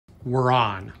We're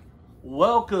on.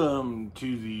 Welcome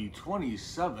to the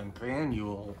 27th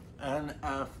annual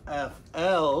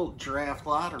NFFL Draft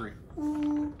Lottery.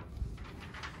 Ooh.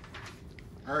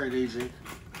 All right, AJ.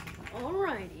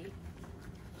 Alrighty.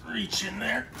 Reach in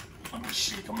there. Let me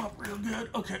shake them up real good.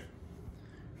 Okay.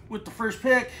 With the first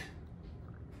pick,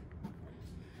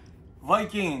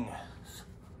 Viking.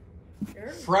 Sure.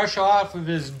 Fresh off of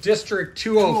his District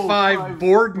 205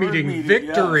 board meeting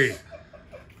victory. Yes.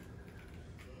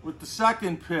 With the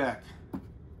second pick,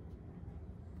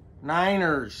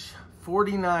 Niners,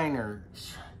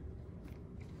 49ers.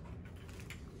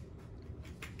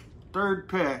 Third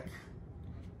pick,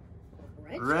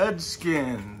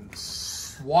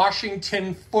 Redskins.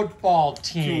 Washington football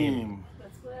team.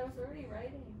 That's what I was already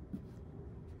writing.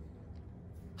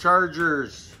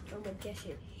 Chargers. I'm gonna guess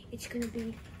it. It's gonna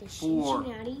be the 4.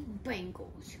 Cincinnati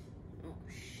Bengals. Oh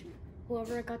shoot!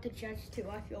 Whoever got the Jets too,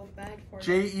 I feel bad for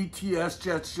them. Jets,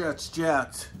 Jets.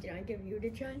 Did I give you the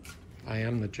Jets? I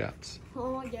am the Jets.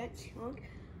 Oh, Jets. Oh,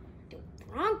 the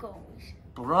Broncos.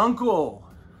 Bronco.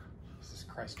 Jesus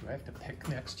Christ, do I have to pick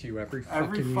next to you every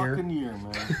Every fucking year,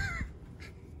 man.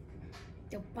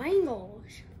 The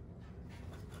Bengals.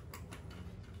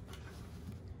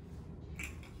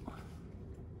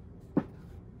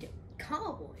 The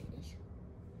Cowboys.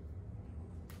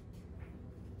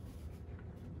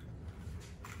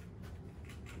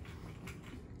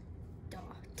 The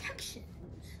Texans.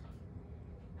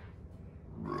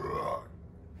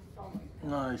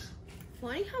 Nice.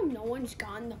 Funny how no one's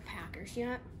gotten the Packers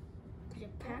yet. The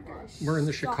Packers. We're in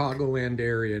the suck. Chicagoland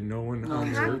area. No one No, on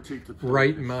one's their gonna take the pick.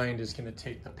 right mind is going to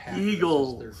take the Packers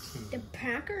Eagles. as their The team.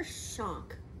 Packers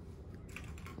suck.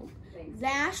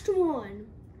 Last one.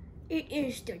 It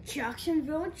is the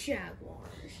Jacksonville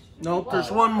Jaguars. Nope,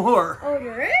 there's one more. Oh,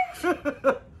 there is?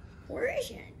 Where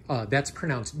is it? That's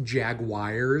pronounced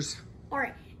Jaguars. All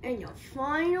right, and the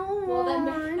final Well,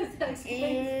 one that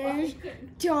explains is why.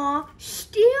 the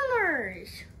Steelers.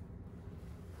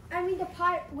 I mean the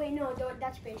Pirate. Wait, no,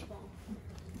 that's baseball.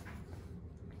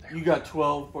 You got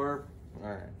 12, Barb? All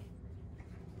right.